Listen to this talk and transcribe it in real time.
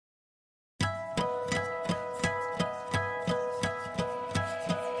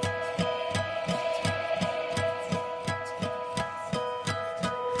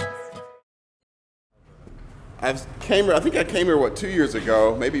I think I came here, what, 2 years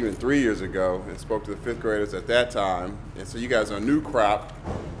ago, maybe even 3 years ago, and spoke to the fifth graders at that time. And so you guys are a new crop.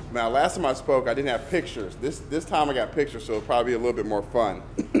 Now, last time I spoke, I didn't have pictures. This time I got pictures, so it'll probably be a little bit more fun.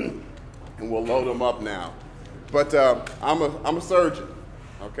 And we'll load them up now. But I'm a surgeon,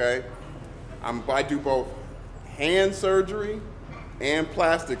 okay? I do both hand surgery and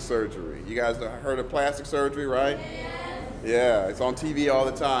plastic surgery. You guys have heard of plastic surgery, right? Yeah, it's on TV all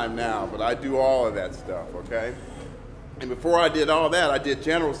the time now, but I do all of that stuff, okay? And before I did all that, I did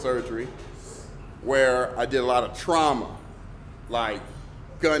general surgery, where I did a lot of trauma, like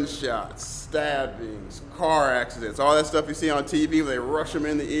gunshots, stabbings, car accidents, all that stuff you see on TV when they rush them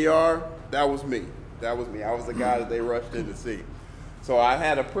in the ER. That was me. That was me. I was the guy that they rushed in to see. So I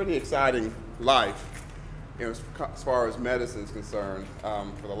had a pretty exciting life, as far as medicine is concerned,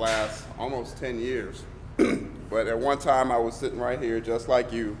 for the last almost 10 years. But at one time I was sitting right here just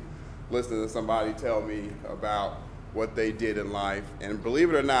like you, listening to somebody tell me about what they did in life. And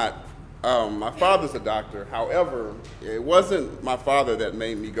believe it or not, my father's a doctor. However, it wasn't my father that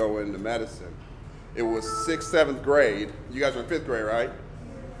made me go into medicine. It was 6th, 7th grade. You guys are in 5th grade, right?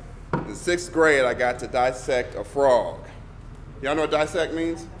 In 6th grade, I got to dissect a frog. Y'all know what dissect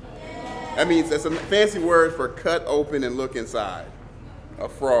means? That means, it's a fancy word for cut open and look inside a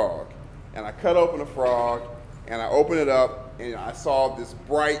frog. And I cut open a frog, and I opened it up, and I saw this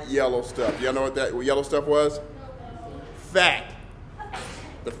bright yellow stuff. Y'all know what yellow stuff was? Fat.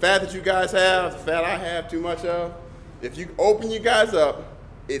 The fat that you guys have, the fat I have too much of, if you open you guys up,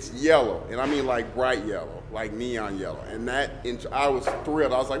 it's yellow. And I mean like bright yellow, like neon yellow. And I was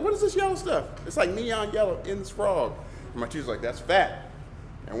thrilled. I was like, what is this yellow stuff? It's like neon yellow in this frog. And my teacher's like, that's fat.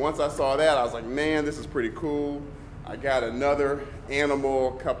 And once I saw that, I was like, man, this is pretty cool. I got another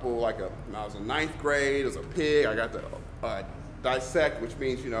animal, when I was in 9th grade, it was a pig. I got to dissect, which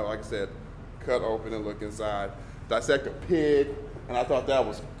means, like I said, cut open and look inside. Dissect a pig, and I thought that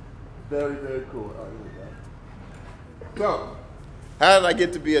was very, very cool. Oh, here we go. So, how did I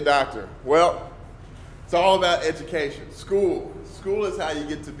get to be a doctor? Well, it's all about education. School. School is how you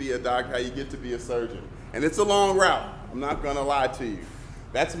get to be a doctor, how you get to be a surgeon. And it's a long route. I'm not going to lie to you.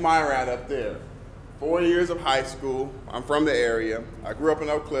 That's my route up there. 4 years of high school. I'm from the area. I grew up in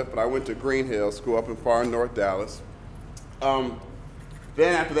Oak Cliff, but I went to Green Hill School up in far north Dallas. Then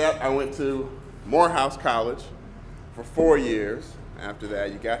after that, I went to Morehouse College for 4 years. After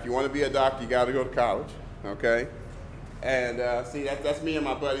that, if you want to be a doctor, you got to go to college, okay? And see, that's me and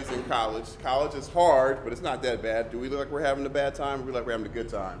my buddies in college. College is hard, but it's not that bad. Do we look like we're having a bad time, or do we look like we're having a good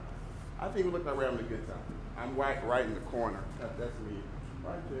time? I think we look like we're having a good time. I'm right in the corner. That's me,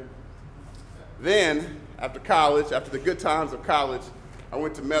 right there. Then, after college, after the good times of college, I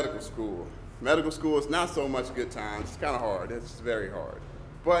went to medical school. Medical school is not so much good times. It's kind of hard. It's very hard.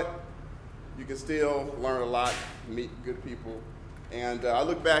 But you can still learn a lot, meet good people. And I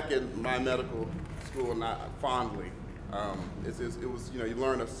look back at my medical school fondly. It was, you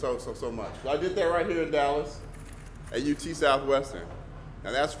learn so much. So I did that right here in Dallas at UT Southwestern.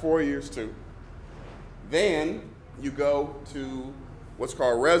 Now that's 4 years too. Then you go to what's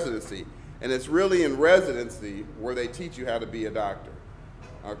called residency. And it's really in residency where they teach you how to be a doctor,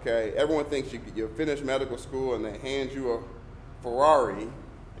 okay? Everyone thinks you finish medical school and they hand you a Ferrari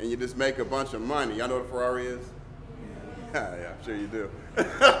and you just make a bunch of money. Y'all know what a Ferrari is? Yeah, I'm sure you do.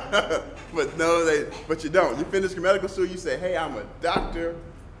 But no, but you don't. You finish your medical school, you say, hey, I'm a doctor,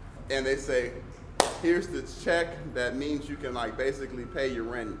 and they say, here's the check. That means you can basically pay your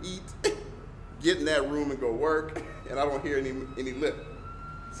rent and eat, get in that room and go work, and I don't hear any lip.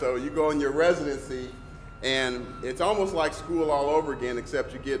 So you go in your residency, and it's almost like school all over again,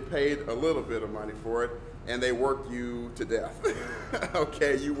 except you get paid a little bit of money for it, and they work you to death.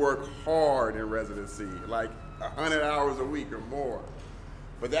 Okay, you work hard in residency, like 100 hours a week or more.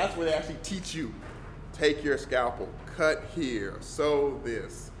 But that's where they actually teach you. Take your scalpel, cut here, sew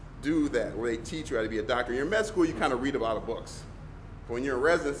this, do that, where they teach you how to be a doctor. In your med school, you kind of read a lot of books. But when you're in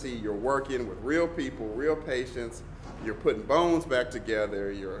residency, you're working with real people, real patients. You're putting bones back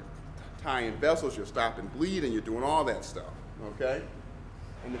together, you're tying vessels, you're stopping bleeding, you're doing all that stuff, okay?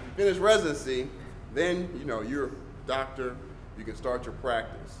 And if you finish residency, then, you're a doctor, you can start your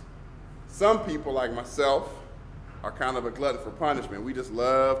practice. Some people, like myself, are kind of a glutton for punishment. We just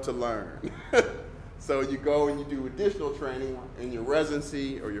love to learn. So you go and you do additional training in your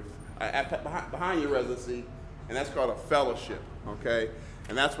residency, or behind your residency, and that's called a fellowship, okay?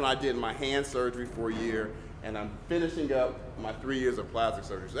 And that's when I did my hand surgery for a year, and I'm finishing up my 3 years of plastic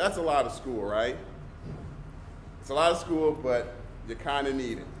surgery. So that's a lot of school, right? It's a lot of school, but you kind of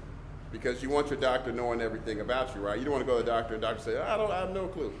need it because you want your doctor knowing everything about you, right? You don't want to go to the doctor and the doctor say, I have no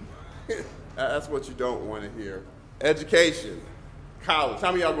clue. That's what you don't want to hear. Education, college.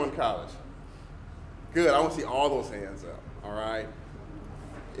 How many of y'all going to college? Good, I want to see all those hands up, all right?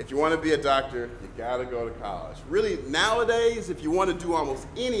 If you want to be a doctor, you got to go to college. Really, nowadays, if you want to do almost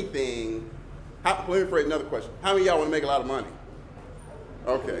anything, let me phrase another question. How many of y'all want to make a lot of money?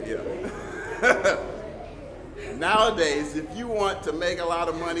 Okay, yeah. Nowadays, if you want to make a lot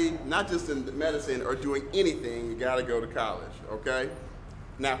of money, not just in medicine or doing anything, you got to go to college, okay?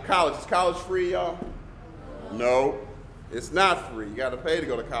 Now, college, is college free, y'all? No, it's not free. You got to pay to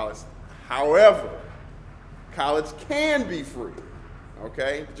go to college. However, college can be free,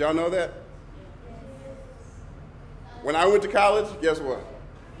 okay? Did y'all know that? When I went to college, guess what?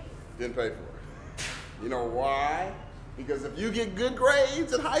 Didn't pay for it. You know why? Because if you get good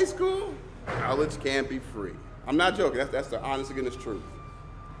grades in high school, college can be free. I'm not joking. That's the honest to goodness truth.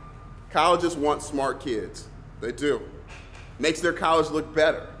 Colleges want smart kids. They do. Makes their college look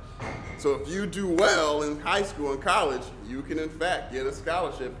better. So if you do well in high school and college, you can in fact get a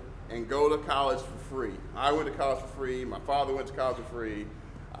scholarship and go to college for free. I went to college for free. My father went to college for free.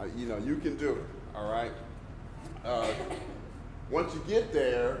 You know, you can do it, all right? Once you get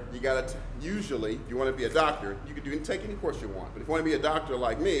there, you gotta usually, if you want to be a doctor, you can take any course you want. But if you want to be a doctor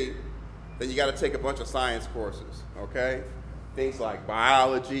like me, then you got to take a bunch of science courses, okay? Things like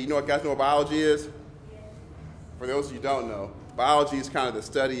biology. You know what, guys know what biology is? For those of you who don't know, biology is kind of the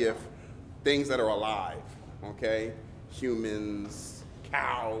study of things that are alive, okay? Humans,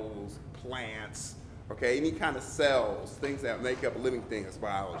 cows, plants, okay? Any kind of cells, things that make up a living thing is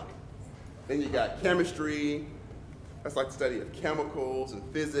biology. Then you got chemistry. That's like the study of chemicals, and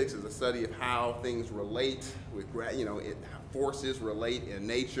physics is the study of how things relate with, you know, how forces relate in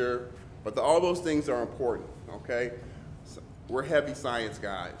nature. But all those things are important, okay? So we're heavy science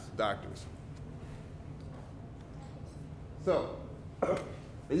guys, doctors. So,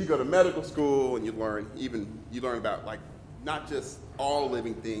 then you go to medical school and you learn about, like, not just all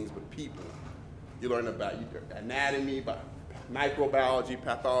living things, but people. You learn about anatomy, microbiology,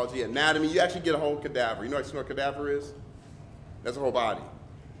 pathology, anatomy. You actually get a whole cadaver. You know what a cadaver is? That's a whole body.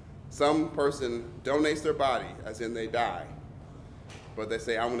 Some person donates their body, as in they die. But they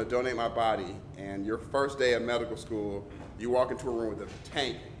say, I'm going to donate my body. And your first day of medical school, you walk into a room with a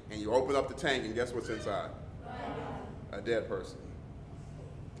tank, and you open up the tank, and guess what's inside? A dead person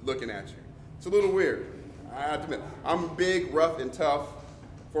looking at you. It's a little weird. I have to admit, I'm big, rough, and tough,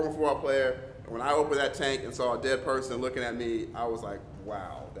 former football player. And when I opened that tank and saw a dead person looking at me, I was like,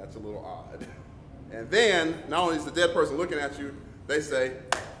 wow, that's a little odd. And then, not only is the dead person looking at you, they say,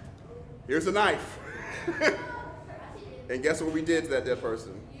 here's a knife. And guess what we did to that dead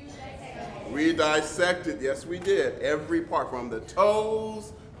person? We dissected, yes we did, every part, from the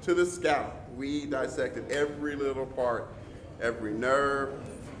toes to the scalp. We dissected every little part, every nerve.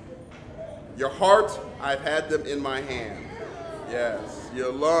 Your heart, I've had them in my hand. Yes,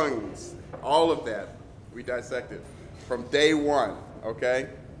 your lungs, all of that, we dissected from day one, okay?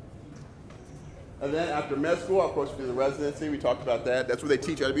 And then after med school, of course, we do the residency. We talked about that. That's where they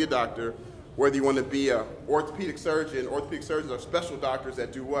teach you how to be a doctor. Whether you want to be an orthopedic surgeon, orthopedic surgeons are special doctors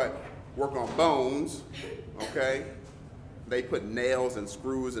that do what? Work on bones, okay? They put nails and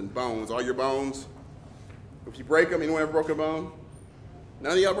screws and bones, all your bones. If you break them, anyone ever broke a bone?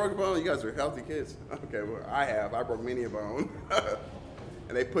 None of y'all broke a bone? You guys are healthy kids. Okay, well, I have. I broke many a bone.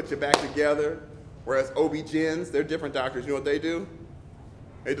 And they put you back together. Whereas OB-GYNs, they're different doctors. You know what they do?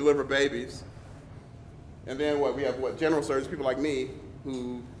 They deliver babies. And then what? We have what? General surgeons, people like me,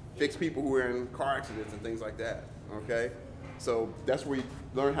 who fix people who are in car accidents and things like that, okay? So that's where you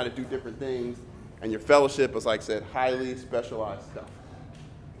learn how to do different things, and your fellowship is, like I said, highly specialized stuff.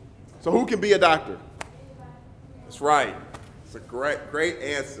 So who can be a doctor? That's right. It's a great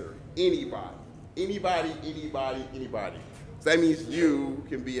answer. Anybody. Anybody, anybody, anybody. So that means you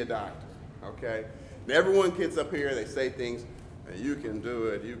can be a doctor, okay? And everyone gets up here and they say things, you can do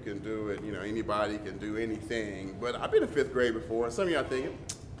it, you know, anybody can do anything. But I've been in 5th grade before, and some of y'all thinking,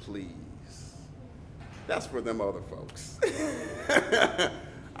 please, that's for them other folks.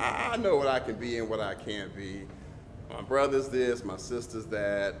 I know what I can be and what I can't be. My brother's this, my sister's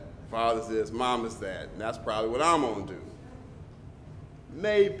that, father's this, mama's that, and that's probably what I'm gonna do.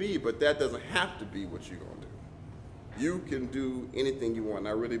 Maybe, but that doesn't have to be what you're gonna do. You can do anything you want, and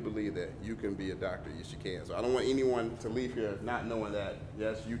I really believe that you can be a doctor. Yes, you can. So I don't want anyone to leave here not knowing that,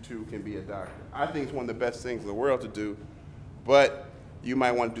 yes, you too can be a doctor. I think it's one of the best things in the world to do, but you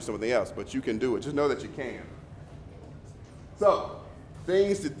might want to do something else, but you can do it. Just know that you can. So,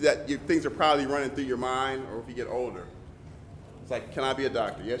 things things are probably running through your mind, or if you get older. It's like, can I be a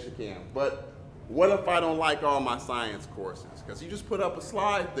doctor? Yes, you can. But What if I don't like all my science courses? Because you just put up a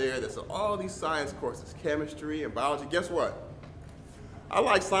slide there that said all these science courses, chemistry and biology. Guess what? I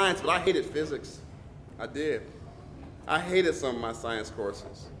like science, but I hated physics. I did. I hated some of my science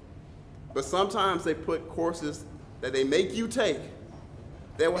courses. But sometimes they put courses that they make you take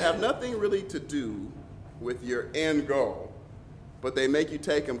that will have nothing really to do with your end goal, but they make you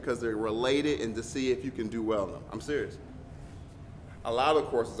take them because they're related and to see if you can do well in them. I'm serious. A lot of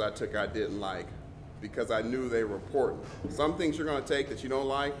courses I took I didn't like because I knew they were important. Some things you're going to take that you don't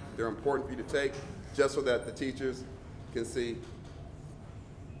like, they're important for you to take just so that the teachers can see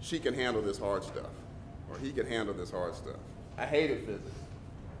she can handle this hard stuff or he can handle this hard stuff. I hated physics,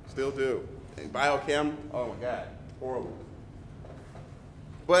 still do. And biochem, oh my God, horrible.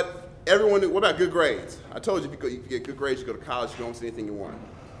 But everyone, what about good grades? I told you if you get good grades, you go to college, you don't see anything you want.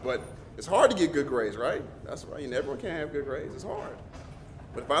 But it's hard to get good grades, right? That's right, and everyone can't have good grades, it's hard.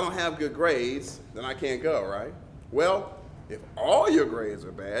 But if I don't have good grades, then I can't go, right? Well, if all your grades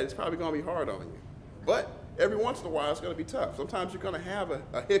are bad, it's probably gonna be hard on you. But every once in a while, it's gonna be tough. Sometimes you're gonna have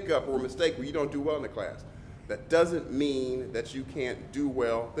a hiccup or a mistake where you don't do well in the class. That doesn't mean that you can't do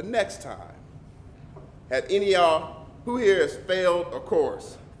well the next time. Have any of y'all, who here has failed a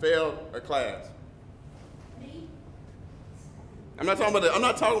course, failed a class? Me? I'm not talking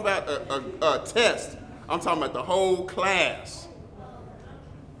about a test. I'm talking about the whole class.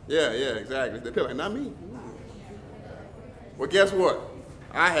 Yeah, exactly. They feel like, not me. Well, guess what?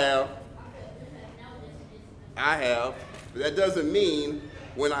 I have. But that doesn't mean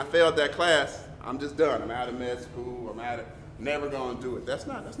when I failed that class, I'm just done. I'm out of med school. Never gonna do it. That's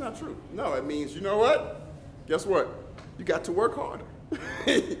not true. No, it means, you know what? Guess what? You got to work harder.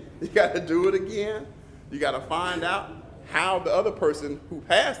 You got to do it again. You got to find out how the other person who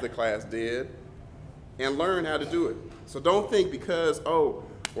passed the class did and learn how to do it. So don't think because, oh,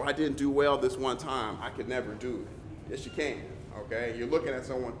 well, I didn't do well this one time, I could never do it. Yes, you can, okay? You're looking at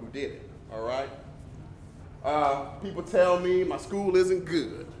someone who did it, all right? People tell me my school isn't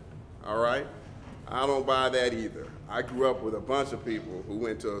good, all right? I don't buy that either. I grew up with a bunch of people who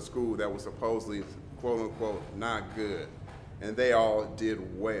went to a school that was supposedly, quote unquote, not good. And they all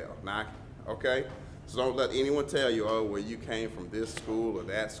did well, okay? So don't let anyone tell you, oh, well, you came from this school or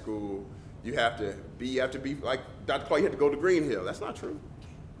that school. You have to be like Dr. Clark, you have to go to Green Hill. That's not true.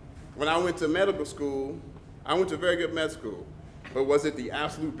 When I went to medical school, I went to a very good med school. But was it the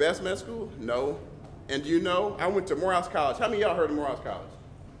absolute best med school? No. And do you know, I went to Morehouse College. How many of y'all heard of Morehouse College?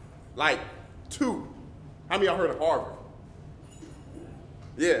 Like 2. How many of y'all heard of Harvard?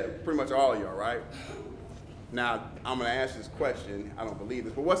 Yeah, pretty much all of y'all, right? Now, I'm gonna ask this question, I don't believe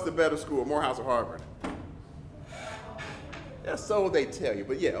this, but what's the better school, Morehouse or Harvard? Yeah, so they tell you,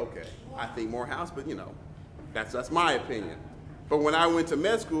 but yeah, okay. I think Morehouse, but you know, that's my opinion. But when I went to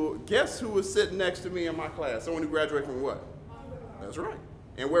med school, guess who was sitting next to me in my class? Someone who graduated from what? That's right.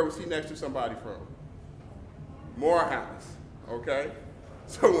 And where was he next to somebody from? Morehouse, okay?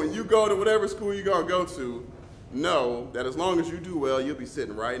 So when you go to whatever school you're gonna go to, know that as long as you do well, you'll be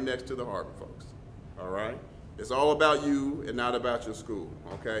sitting right next to the Harvard folks, all right? It's all about you and not about your school,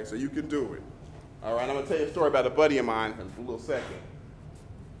 okay? So you can do it. All right, I'm gonna tell you a story about a buddy of mine in a little second.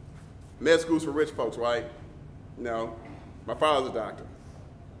 Med school's for rich folks, right? No, my father's a doctor.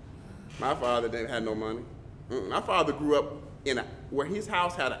 My father didn't have no money. My father grew up where his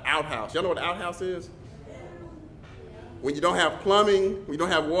house had an outhouse. Y'all know what an outhouse is? When you don't have plumbing, when you don't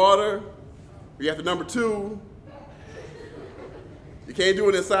have water, you have the number 2. You can't do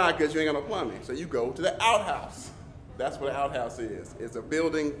it inside because you ain't got no plumbing. So you go to the outhouse. That's what an outhouse is. It's a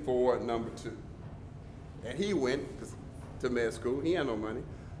building for number 2. And he went to med school. He had no money.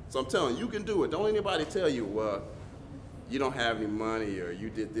 So I'm telling you, you can do it. Don't anybody tell you, well, you don't have any money or you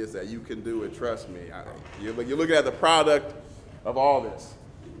did this, that. You can do it. Trust me. You're looking at the product of all this.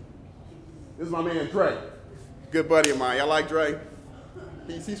 This is my man, Dre. Good buddy of mine. Y'all like Dre?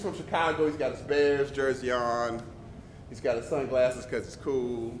 He's from Chicago. He's got his Bears jersey on. He's got his sunglasses because it's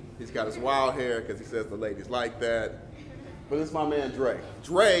cool. He's got his wild hair because he says the ladies like that. But this is my man, Dre.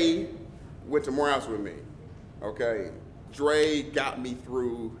 Dre went to Morehouse with me, okay? Dre got me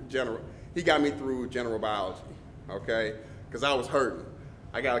through general biology, okay? Because I was hurting.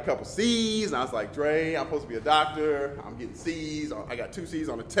 I got a couple C's, and I was like, Dre, I'm supposed to be a doctor. I'm getting C's. I got 2 C's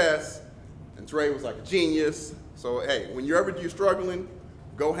on the test. And Dre was like a genius. So, hey, when you're struggling,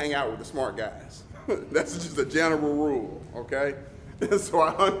 go hang out with the smart guys. That's just a general rule, okay? So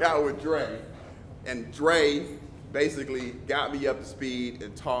I hung out with Dre, and Dre basically got me up to speed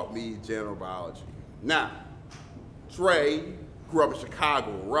and taught me general biology. Now, Dre grew up in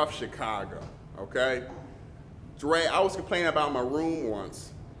Chicago, rough Chicago, okay? Dre, I was complaining about my room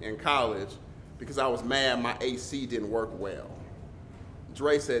once in college because I was mad my AC didn't work well.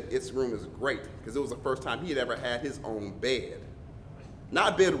 Dre said its room is great because it was the first time he had ever had his own bed.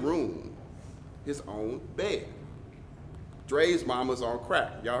 Not bedroom, his own bed. Dre's mama's on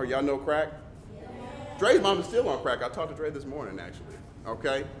crack. Y'all know crack? Yeah. Dre's mama's still on crack. I talked to Dre this morning, actually,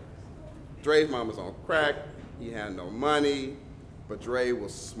 okay? Dre's mama's on crack. He had no money, but Dre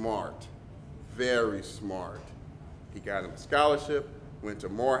was smart, very smart. He got him a scholarship, went to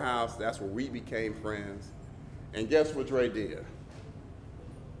Morehouse. That's where we became friends. And guess what Dre did?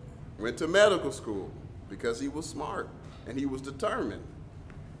 Went to medical school because he was smart and he was determined.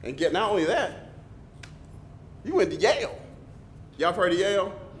 And not only that, he went to Yale. Y'all heard of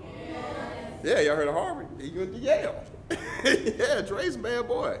Yale? Yes. Yeah, y'all heard of Harvard? He went to Yale. Yeah, Dre's a bad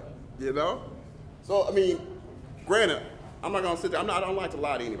boy, you know? So, I mean, granted, I'm not gonna sit there, I don't like to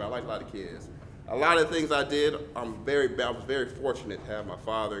lie to anybody, I like to lie to kids. A lot of the things I did, I was very fortunate to have my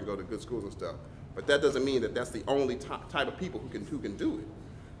father and go to good schools and stuff. But that doesn't mean that that's the only type of people who can do it.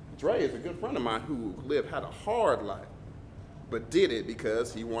 Dre is a good friend of mine who had a hard life, but did it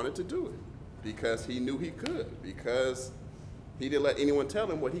because he wanted to do it, because he knew he could, because he didn't let anyone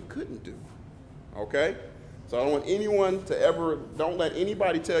tell him what he couldn't do, okay? So I don't want anyone to don't let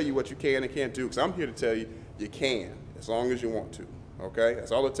anybody tell you what you can and can't do, because I'm here to tell you, you can, as long as you want to, okay?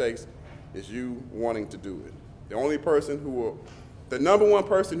 That's all it takes, is you wanting to do it. The only person the number one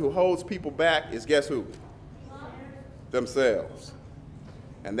person who holds people back is guess who? Themselves.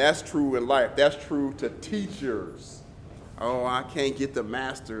 And that's true in life. That's true to teachers. Oh, I can't get the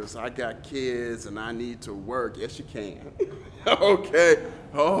master's. I got kids and I need to work. Yes, you can. Okay.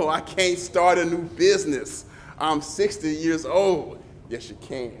 Oh, I can't start a new business. I'm 60 years old. Yes, you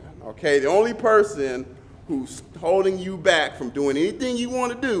can. Okay. The only person who's holding you back from doing anything you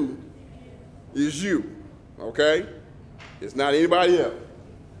want to do is you. Okay. It's not anybody else.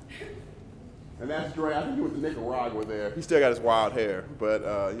 And that's Dre. I think he went to Nicaragua there. He still got his wild hair, but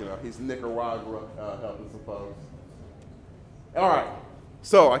you know, he's Nicaragua helping some folks. All right.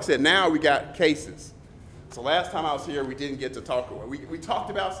 So, like I said, now we got cases. So last time I was here, we didn't get to talk. We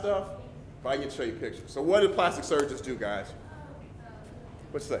talked about stuff, but I can show you pictures. So what do plastic surgeons do, guys?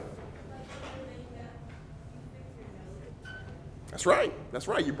 What's that? That's right. That's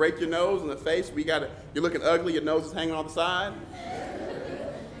right. You break your nose in the face. You're looking ugly. Your nose is hanging on the side.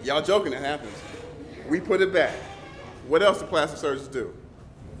 Y'all joking? That happens. We put it back. What else do plastic surgeons do?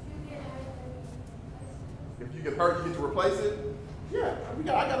 If you get hurt, you get to replace it? Yeah, I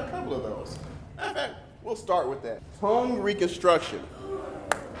got a couple of those. In fact, we'll start with that. Tongue reconstruction.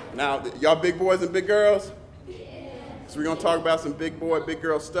 Now, y'all big boys and big girls? So we're going to talk about some big boy, big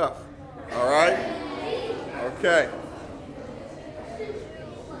girl stuff. All right? Okay.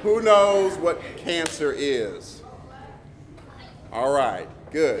 Who knows what cancer is? All right,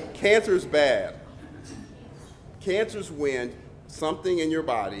 good. Cancer is bad. Cancer is when something in your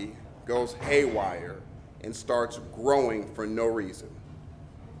body goes haywire and starts growing for no reason.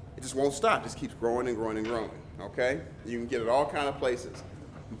 It just won't stop, it just keeps growing and growing and growing, okay? You can get it all kind of places.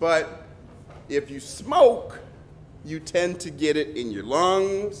 But if you smoke, you tend to get it in your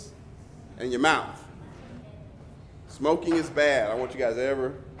lungs and your mouth. Smoking is bad. I want you guys to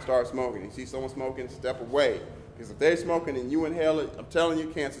ever start smoking. You see someone smoking, step away. Because if they're smoking and you inhale it, I'm telling you,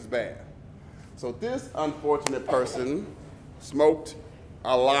 cancer's bad. So this unfortunate person smoked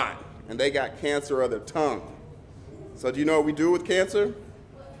a lot, and they got cancer of their tongue. So do you know what we do with cancer?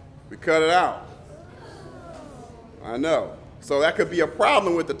 We cut it out. I know. So that could be a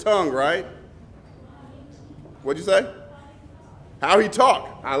problem with the tongue, right? What'd you say? How he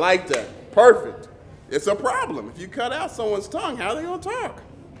talk. I like that. Perfect. It's a problem. If you cut out someone's tongue, how are they going to talk?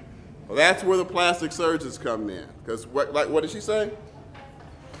 Well, that's where the plastic surgeons come in. Because what did she say?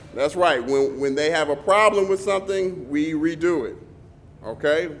 That's right. When they have a problem with something, we redo it.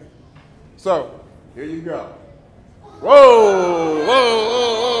 Okay? So, here you go. Whoa! Whoa,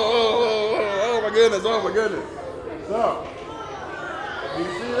 whoa, whoa, whoa, whoa, oh my goodness, oh my goodness. So, do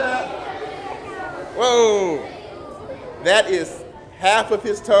you see that? Whoa! That is half of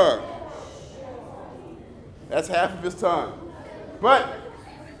his tongue. That's half of his tongue. But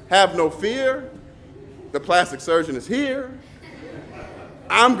have no fear. The plastic surgeon is here.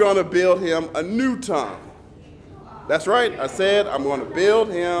 I'm going to build him a new tongue. That's right. I said I'm going to build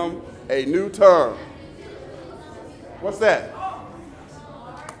him a new tongue. What's that?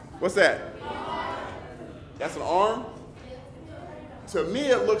 What's that? That's an arm? To me,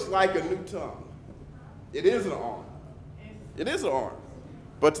 it looks like a new tongue. It is an arm. It is an arm.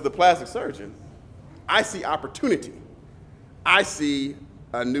 But to the plastic surgeon, I see opportunity. I see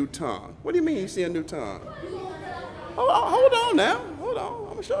a new tongue. What do you mean you see a new tongue? Hold on now. Hold on. I'm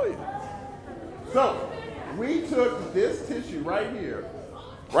going to show you. So we took this tissue right here,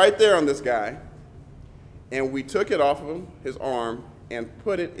 right there on this guy, and we took it off of him, his arm, and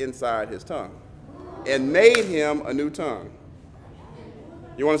put it inside his tongue, and made him a new tongue.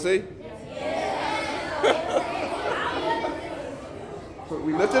 You want to see? So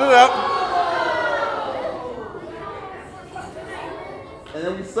we lifted it up, and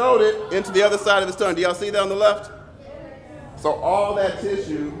then we sewed it into the other side of his tongue. Do y'all see that on the left? So all that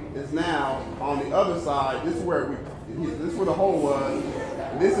tissue is now on the other side. This is where the hole was.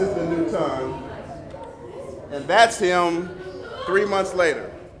 This is the new tongue, and that's him 3 months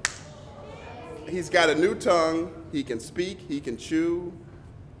later. He's got a new tongue. He can speak. He can chew.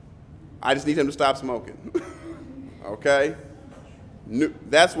 I just need him to stop smoking. Okay?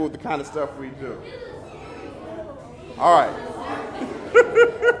 That's what the kind of stuff we do. All right.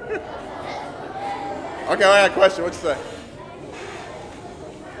 Okay, I got a question. What you say?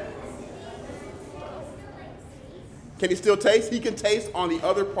 Can he still taste? He can taste on the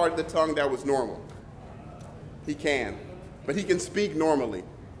other part of the tongue that was normal. He can. But he can speak normally.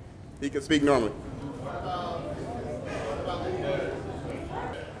 He can speak normally.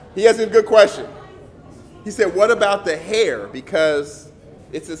 He has a good question. He said, what about the hair? Because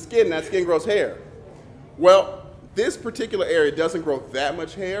it's the skin, that skin grows hair. Well, this particular area doesn't grow that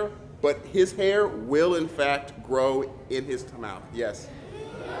much hair, but his hair will in fact grow in his mouth. Yes.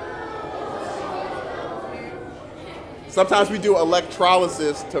 Sometimes we do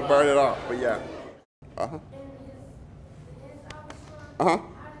electrolysis to burn it off, but yeah. Uh-huh. Uh-huh.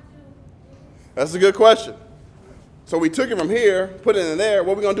 That's a good question. So we took it from here, put it in there.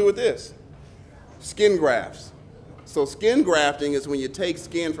 What are we going to do with this? Skin grafts. So skin grafting is when you take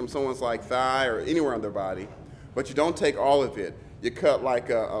skin from someone's like thigh or anywhere on their body, but you don't take all of it. You cut like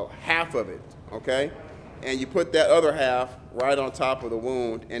a half of it, okay? And you put that other half right on top of the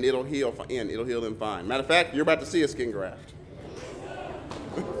wound, and it'll heal it'll heal them fine. Matter of fact, you're about to see a skin graft.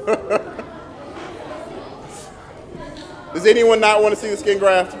 Does anyone not want to see the skin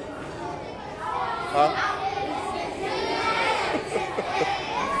graft? Huh?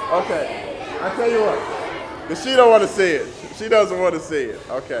 Okay, I tell you what, because she don't want to see it. She doesn't want to see it.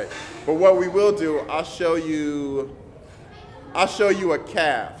 Okay, but what we will do, I'll show you a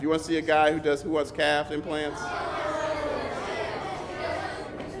calf. You want to see a guy who wants calf implants?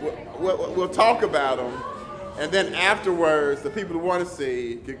 We'll talk about them, and then afterwards, the people who want to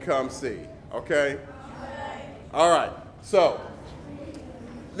see can come see. Okay? All right. So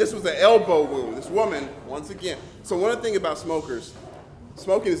this was an elbow wound. This woman, once again. So one of the things about smokers,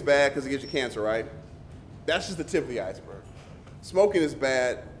 smoking is bad because it gives you cancer, right? That's just the tip of the iceberg. Smoking is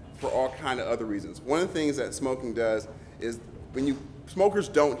bad for all kind of other reasons. One of the things that smoking does is smokers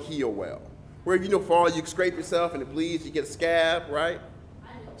don't heal well. Where you scrape yourself and it bleeds, you get a scab, right?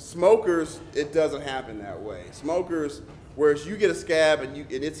 Smokers, it doesn't happen that way. Smokers, whereas you get a scab and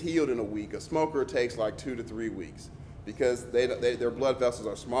it's healed in a week, a smoker takes like 2 to 3 weeks because their blood vessels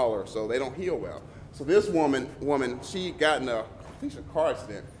are smaller, so they don't heal well. So this woman, she got in I think a car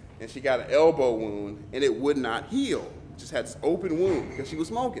accident, and she got an elbow wound, and it would not heal. It just had this open wound because she was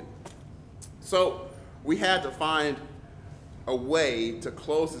smoking. So we had to find a way to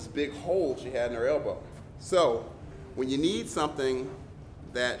close this big hole she had in her elbow. So when you need something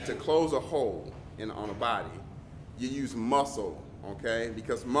to close a hole on a body, you use muscle, okay?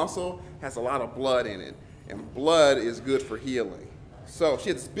 Because muscle has a lot of blood in it, and blood is good for healing. So she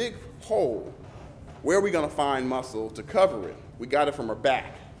had this big hole. Where are we gonna find muscle to cover it? We got it from her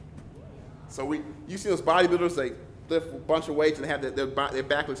back. So you see those bodybuilders, they lift a bunch of weights and they have their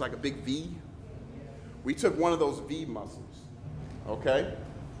back looks like a big V. We took one of those V muscles, okay,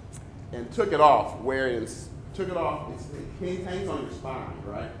 and took it off it hangs on your spine,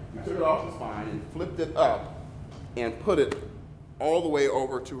 right? We took it off the spine and flipped it up and put it all the way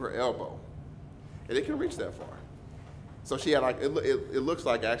over to her elbow. And it can reach that far. So she had it looks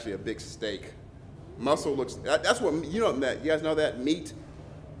like actually a big steak. Muscle looks, that's what, you guys know that? Meat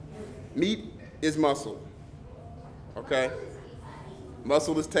is muscle, okay?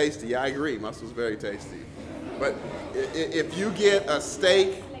 Muscle is tasty, I agree, muscle is very tasty. But if you get a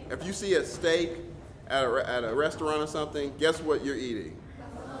steak, if you see a steak at a restaurant or something, guess what you're eating?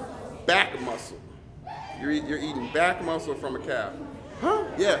 Back muscle. You're eating back muscle from a cow. Huh?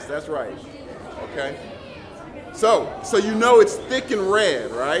 Yes, that's right, okay? So it's thick and red,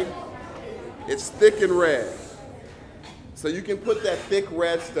 right? It's thick and red. So you can put that thick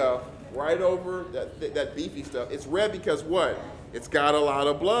red stuff right over that beefy stuff. It's red because what? It's got a lot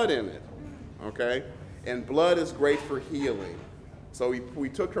of blood in it, okay? And blood is great for healing. So we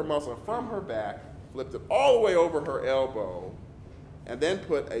took her muscle from her back, flipped it all the way over her elbow, and then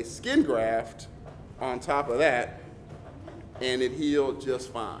put a skin graft on top of that, and it healed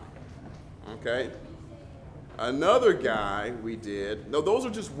just fine, okay? Another guy we did, no, those are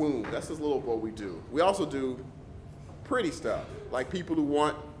just wounds. That's just a little what we do. We also do pretty stuff, like people who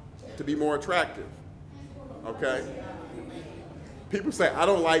want to be more attractive, okay? People say, I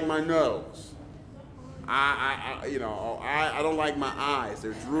don't like my nose. I don't like my eyes.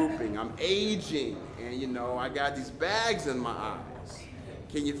 They're drooping. I'm aging, and you know, I got these bags in my eyes.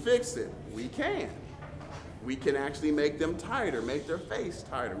 Can you fix it? We can. We can actually make them tighter, make their face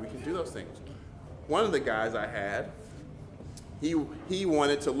tighter. We can do those things. One of the guys I had, he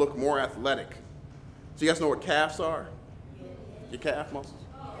wanted to look more athletic. So you guys know what calves are? Your calf muscles?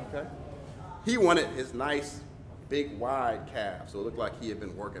 Okay. He wanted his nice, big, wide calf, so it looked like he had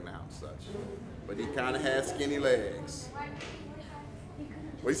been working out and such. But he kind of had skinny legs.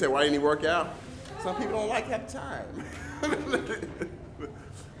 What do you say, why didn't he work out? Some people don't like that time.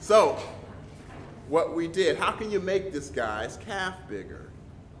 So, what we did, how can you make this guy's calf bigger?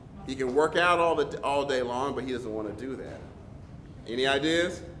 He can work out all day long, but he doesn't want to do that. Any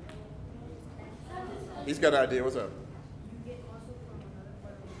ideas? He's got an idea. What's up?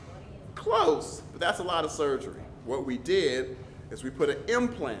 Close, but that's a lot of surgery. What we did is we put an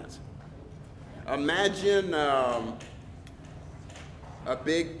implant. Imagine a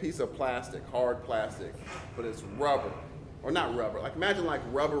big piece of plastic, hard plastic, but it's rubber, or not rubber. Like imagine like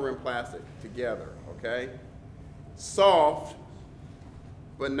rubber and plastic together, okay? Soft,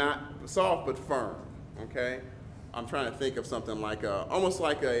 but firm, okay? I'm trying to think of something like almost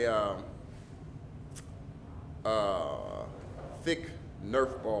like a thick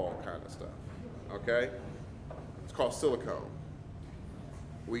Nerf ball kind of stuff, okay? It's called silicone.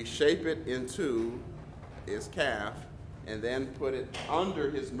 We shape it into his calf and then put it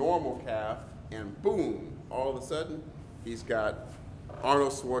under his normal calf, and boom, all of a sudden, he's got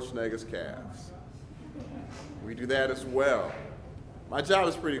Arnold Schwarzenegger's calves. We do that as well. My job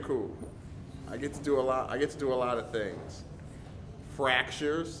is pretty cool. I get to do a lot of things.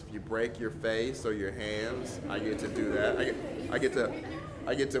 Fractures, if you break your face or your hands, I get to do that. I get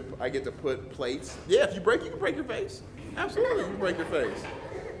to put plates. Yeah, if you can break your face. Absolutely, you can break your face.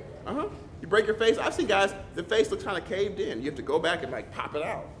 You break your face. I've seen guys, the face looks kind of caved in. You have to go back and like pop it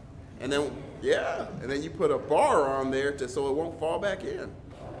out. And then, yeah, and then you put a bar on there so it won't fall back in.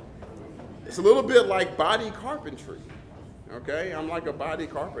 It's a little bit like body carpentry, okay? I'm like a body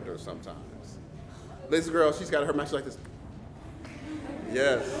carpenter sometimes. This girl, she's got her mouth like this.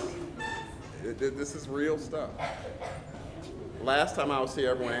 Yes, this is real stuff. Last time I was here,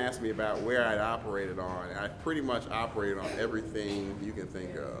 everyone asked me about where I'd operated on, and I pretty much operated on everything you can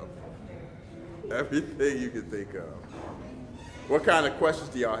think of. Everything you can think of. What kind of questions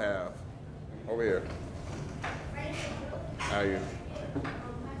do y'all have? Over here. How are you?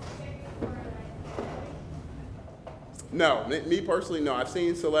 No, me personally, no. I've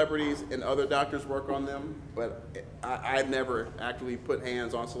seen celebrities and other doctors work on them, but I've never actually put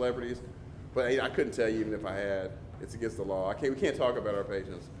hands on celebrities. But I couldn't tell you even if I had. It's against the law. We can't talk about our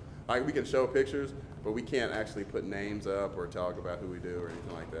patients. Like we can show pictures, but we can't actually put names up or talk about who we do or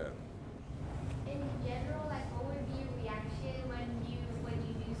anything like that. In general, like what would be your reaction when you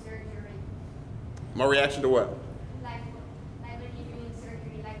do surgery? My reaction to what? Like when you're doing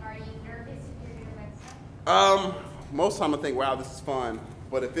surgery, like are you nervous if you're doing like stuff? Most of the time I think, wow, this is fun.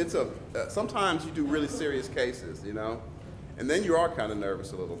 But if it's sometimes you do really serious cases, you know, and then you are kind of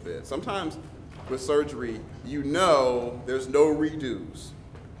nervous a little bit. Sometimes with surgery, you know there's no redos.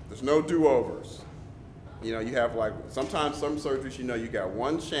 There's no do-overs. You know, you have like, sometimes some surgeries, you know, you got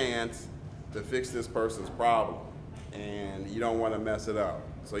one chance to fix this person's problem, and you don't want to mess it up.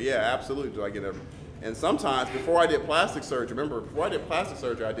 So yeah, absolutely, do I get every. And sometimes, before I did plastic surgery, remember, before I did plastic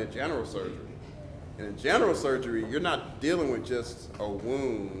surgery, I did general surgery. And in general surgery, you're not dealing with just a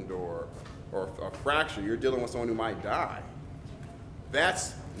wound or a fracture. You're dealing with someone who might die.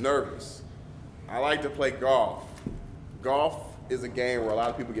 That's nervous. I like to play golf. Golf is a game where a lot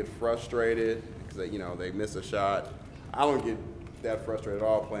of people get frustrated because they miss a shot. I don't get that frustrated at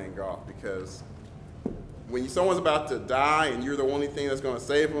all playing golf, because when someone's about to die and you're the only thing that's going to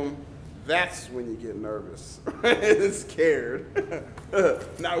save them, that's when you get nervous and scared.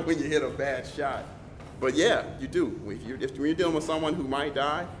 Not when you hit a bad shot. But yeah, you do. When you're dealing with someone who might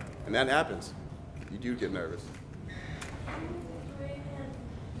die, and that happens, you do get nervous. Have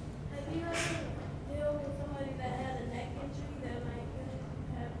you ever dealt with somebody that had a neck injury that might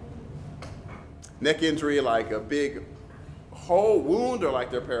have? Neck injury, like a big whole wound, or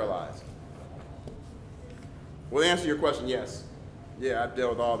like they're paralyzed? Well, to answer your question, yes. Yeah, I've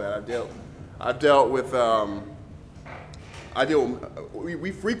dealt with all that. I've dealt with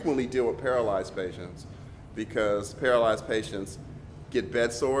We frequently deal with paralyzed patients because paralyzed patients get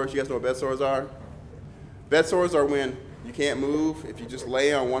bed sores. You guys know what bed sores are? Bed sores are when you can't move. If you just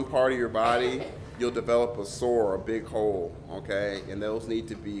lay on one part of your body, you'll develop a sore, a big hole, okay? And those need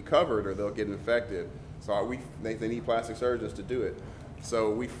to be covered or they'll get infected. So they need plastic surgeons to do it.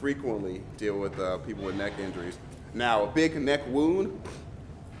 So we frequently deal with people with neck injuries. Now, a big neck wound,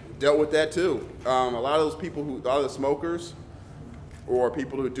 dealt with that too. A lot of those people a lot of the smokers or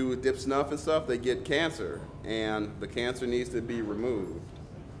people who do dip snuff and stuff, they get cancer and the cancer needs to be removed.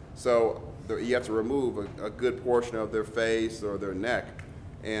 So you have to remove a good portion of their face or their neck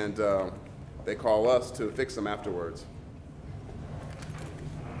and they call us to fix them afterwards.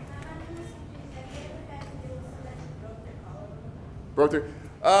 Broke their,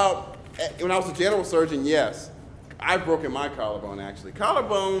 when I was a general surgeon, yes. I've broken my collarbone actually.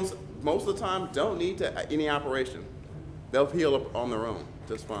 Collarbones, most of the time, don't need any operation. They'll heal up on their own,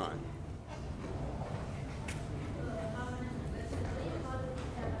 just fine.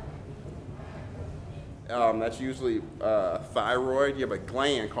 That's usually thyroid. You have a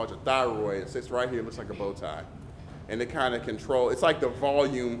gland called your thyroid. It sits right here, looks like a bow tie. And it kind of it's like the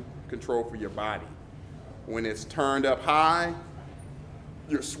volume control for your body. When it's turned up high,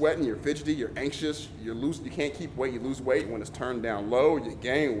 you're sweating, you're fidgety, you're anxious, you can't keep weight, you lose weight. When it's turned down low, you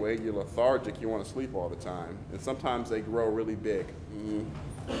gain weight, you're lethargic, you want to sleep all the time. And sometimes they grow really big. Mm-hmm.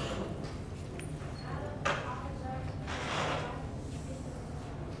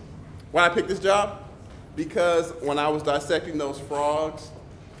 Why I picked this job? Because when I was dissecting those frogs,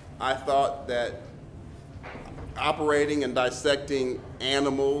 I thought that operating and dissecting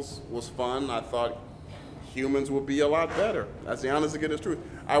animals was fun. I thought humans would be a lot better. That's the honest to goodness truth.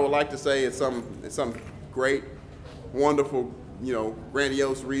 I would like to say it's some great, wonderful,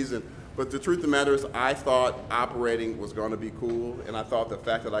 grandiose reason. But the truth of the matter is I thought operating was going to be cool, and I thought the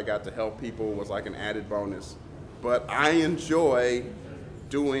fact that I got to help people was like an added bonus. But I enjoy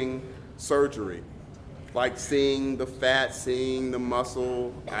doing surgery, like seeing the fat, seeing the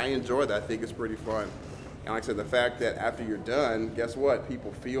muscle. I enjoy that. I think it's pretty fun. And like I said, the fact that after you're done, guess what?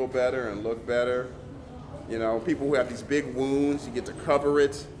 People feel better and look better. People who have these big wounds, you get to cover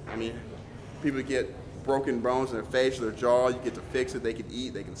it. I mean, people who get broken bones in their face or their jaw, you get to fix it. They can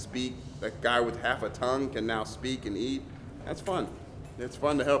eat, they can speak. That guy with half a tongue can now speak and eat. That's fun. It's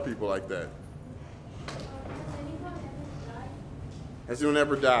fun to help people like that. Has anyone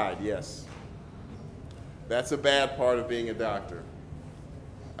ever died? Yes. That's a bad part of being a doctor.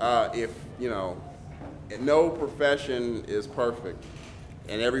 No profession is perfect.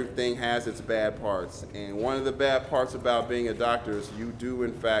 And everything has its bad parts. And one of the bad parts about being a doctor is you do,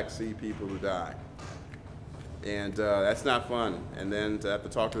 in fact, see people who die. And that's not fun. And then to have to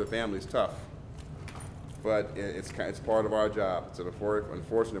talk to the family is tough. But it's part of our job. It's an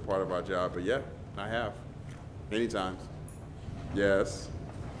unfortunate part of our job. But yeah, I have. Many times. Yes.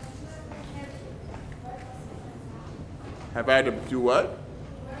 Have I had to do what?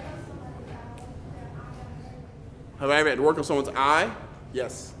 Have I ever had to work on someone's eye?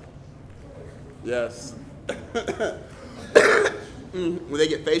 Yes. Yes. When they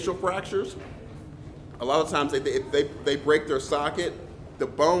get facial fractures, a lot of times they break their socket, the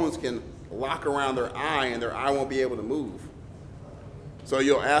bones can lock around their eye and their eye won't be able to move. So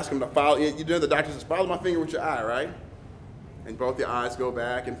you'll ask them to follow, the doctor says, follow my finger with your eye, right? And both the eyes go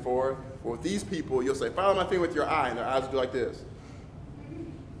back and forth. Well, with these people, you'll say, follow my finger with your eye, and their eyes will do like this.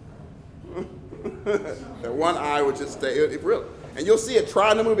 Their one eye would just stay, it really. And you'll see it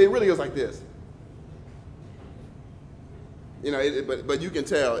trying to move, it really goes like this. But you can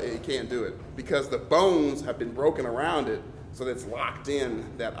tell it can't do it because the bones have been broken around it so that it's locked in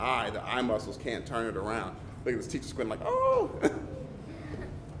that eye. The eye muscles can't turn it around. Look at this teacher squinting like, oh.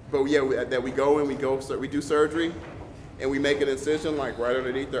 But yeah, we do surgery and we make an incision like right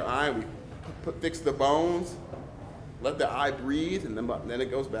underneath their eye. And we fix the bones, let the eye breathe, and then it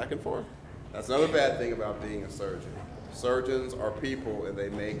goes back and forth. That's another bad thing about being a surgeon. Surgeons are people and they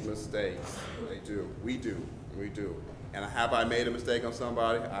make mistakes. They do. We do. And have I made a mistake on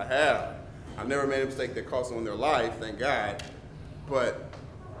somebody? I have. I've never made a mistake that cost someone their life, thank God. But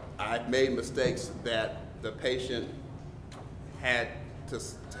I've made mistakes that the patient had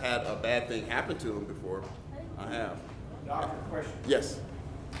a bad thing happen to them before. I have. Doctor, question. Yes.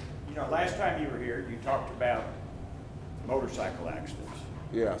 Last time you were here, you talked about motorcycle accidents.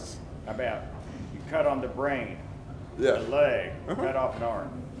 Yes. About you cut on the brain, Yeah. the leg, cut off an arm.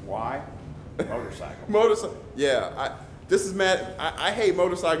 Why? Motorcycle. Yeah. This is mad. I hate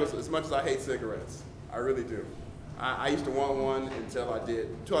motorcycles as much as I hate cigarettes. I really do. I used to want one until I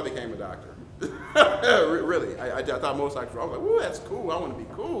became a doctor. Really, I thought motorcycles. I was like, "Ooh, that's cool. I want to be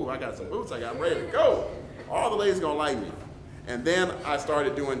cool. I got some boots. I'm ready to go. All the ladies gonna like me." And then I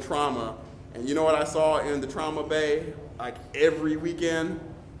started doing trauma, and you know what I saw in the trauma bay? Like every weekend,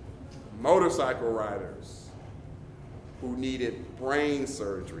 motorcycle riders who needed brain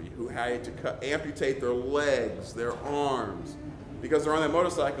surgery, who had to amputate their legs, their arms, because they're on that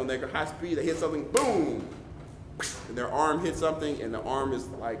motorcycle and they're high speed. They hit something, boom, and their arm hit something, and the arm is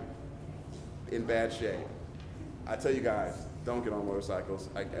like in bad shape. I tell you guys, don't get on motorcycles,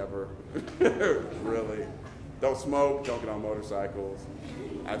 like ever. Really. Don't smoke, don't get on motorcycles.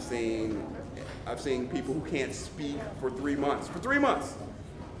 I've seen people who can't speak for 3 months. For 3 months.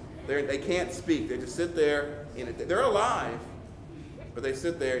 They can't speak. They just sit there, they're alive, but they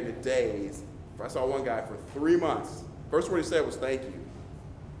sit there in a daze. I saw one guy for 3 months. First word he said was thank you.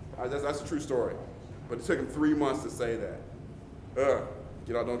 That's a true story. But it took him 3 months to say that.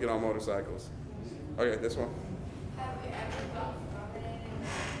 Don't get on motorcycles. Okay, this one. Have you ever vomited in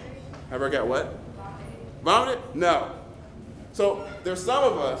surgery? Have I got what? Vomited? No. So there's some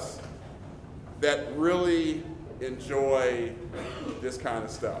of us that really enjoy this kind of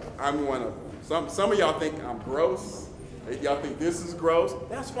stuff. I'm one of them. Some of y'all think I'm gross. Y'all think this is gross.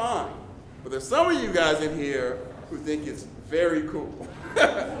 That's fine. But there's some of you guys in here who think it's very cool.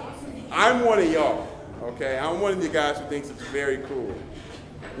 I'm one of y'all, okay? I'm one of the guys who thinks it's very cool.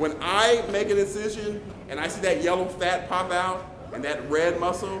 When I make an incision and I see that yellow fat pop out and that red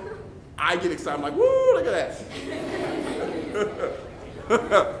muscle, I get excited. I'm like, woo, look at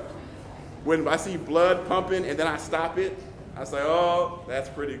that. When I see blood pumping and then I stop it, I say, oh, that's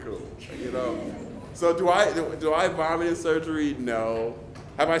pretty cool, you know? So do I vomit in surgery? No.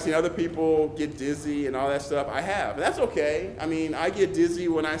 Have I seen other people get dizzy and all that stuff? I have. That's okay. I mean, I get dizzy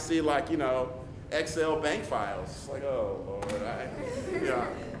when I see, like, you know, Excel bank files. It's like, oh, Lord.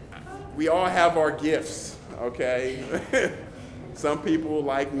 We all have our gifts, okay? Some people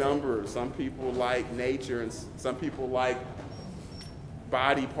like numbers. Some people like nature. And some people like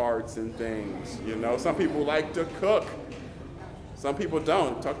body parts and things, you know? Some people like to cook. Some people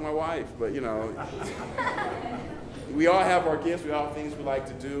don't. Talk to my wife, but, you know. We all have our gifts, we all have things we like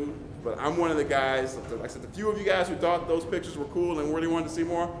to do, but I'm one of the guys, like I said, the few of you guys who thought those pictures were cool and really wanted to see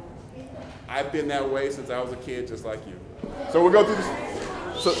more, I've been that way since I was a kid, just like you. So we'll go through this,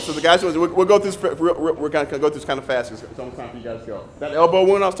 so the guys, we'll go through this, we're going to go through this kind of fast, because it's almost time for you guys to go. That elbow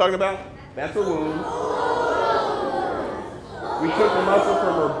wound I was talking about, that's a wound. We took the muscle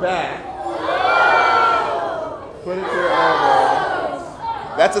from her back, put it to her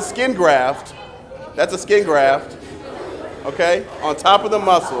elbow. That's a skin graft. That's a skin graft. Okay, on top of the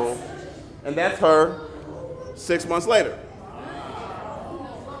muscle, and that's her 6 months later.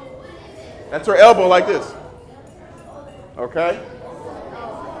 That's her elbow like this. Okay?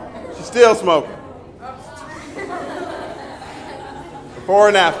 She's still smoking. Before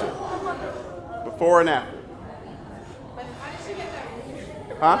and after. Before and after.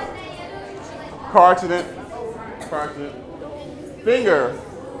 Huh? Car accident. Car accident. Finger.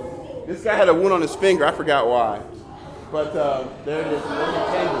 This guy had a wound on his finger. I forgot why. But there it is.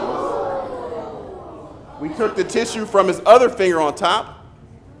 We took the tissue from his other finger on top,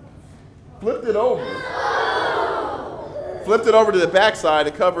 flipped it over to the backside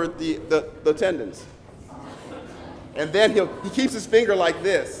to cover the tendons. And then he keeps his finger like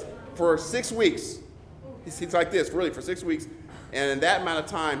this for 6 weeks. He's like this, really, for 6 weeks. And in that amount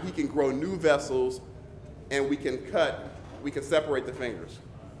of time, he can grow new vessels, and we can separate the fingers.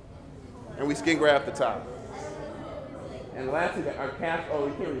 And we skin graft the top. And lastly, our calf,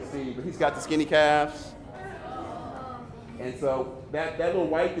 you can't really see, but he's got the skinny calves. And so that little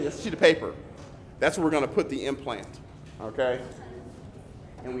white thing, that's a sheet of paper. That's where we're going to put the implant, okay?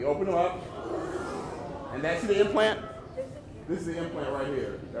 And we open them up. And that's the implant. This is the implant right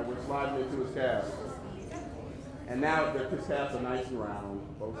here that we're sliding into his calf. And now his calves are nice and round,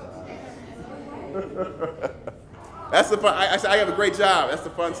 both sides. That's the fun. I have a great job. That's the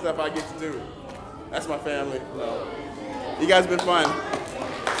fun stuff I get to do. That's my family. So, you guys have been fun.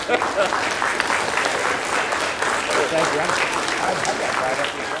 Thank you. I got right up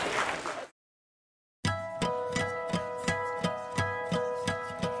here.